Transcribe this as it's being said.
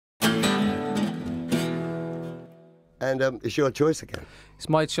And it's your choice again. It's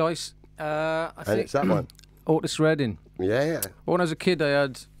my choice. I think it's that one. Otis Redding. Yeah. When I was a kid, I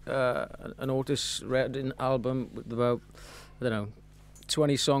had an Otis Redding album with about, I don't know,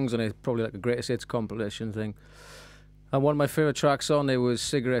 20 songs on it, probably like a greatest hits compilation thing. And one of my favourite tracks on there was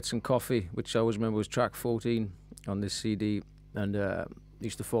Cigarettes and Coffee, which I always remember was track 14 on this CD. And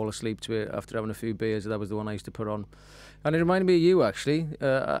used to fall asleep to it after having a few beers. That was the one I used to put on. And it reminded me of you, actually,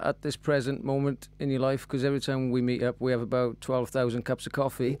 at this present moment in your life, because every time we meet up, we have about 12,000 cups of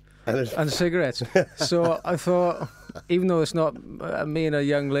coffee and cigarettes. So I thought, even though it's not me and a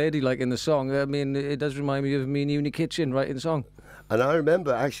young lady like in the song, I mean, it does remind me of me and you in the kitchen writing the song. And I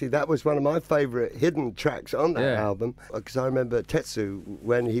remember, actually, that was one of my favourite hidden tracks on that album, because I remember Tetsu,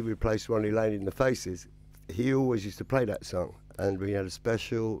 when he replaced Ronnie Lane in the Faces, he always used to play that song, and we had a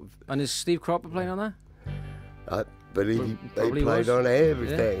special... And is Steve Cropper playing on that? I believe he played on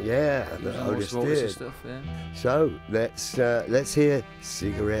everything, the Otis did. Stuff, yeah. So, let's hear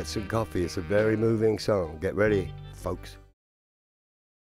Cigarettes and Coffee. It's a very moving song. Get ready, folks.